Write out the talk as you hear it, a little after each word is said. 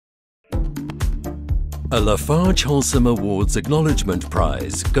A Lafarge Wholesome Awards Acknowledgement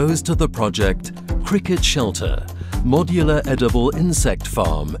Prize goes to the project Cricket Shelter, Modular Edible Insect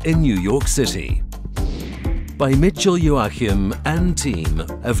Farm in New York City, by Mitchell Joachim and team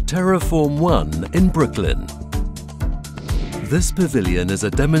of Terraform One in Brooklyn. This pavilion is a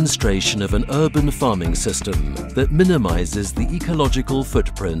demonstration of an urban farming system that minimizes the ecological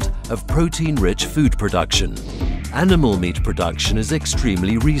footprint of protein-rich food production. Animal meat production is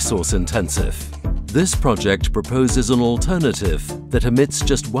extremely resource-intensive. This project proposes an alternative that emits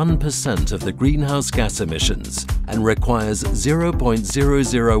just 1% of the greenhouse gas emissions and requires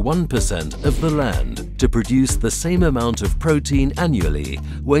 0.001% of the land to produce the same amount of protein annually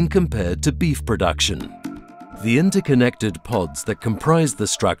when compared to beef production. The interconnected pods that comprise the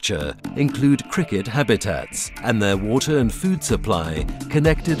structure include cricket habitats and their water and food supply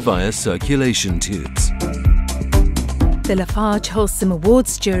connected via circulation tubes. The Lafarge Wholesome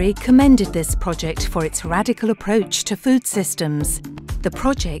Awards jury commended this project for its radical approach to food systems. The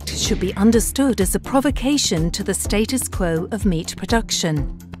project should be understood as a provocation to the status quo of meat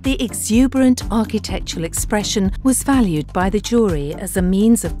production. The exuberant architectural expression was valued by the jury as a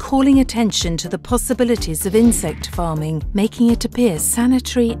means of calling attention to the possibilities of insect farming, making it appear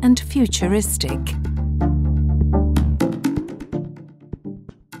sanitary and futuristic.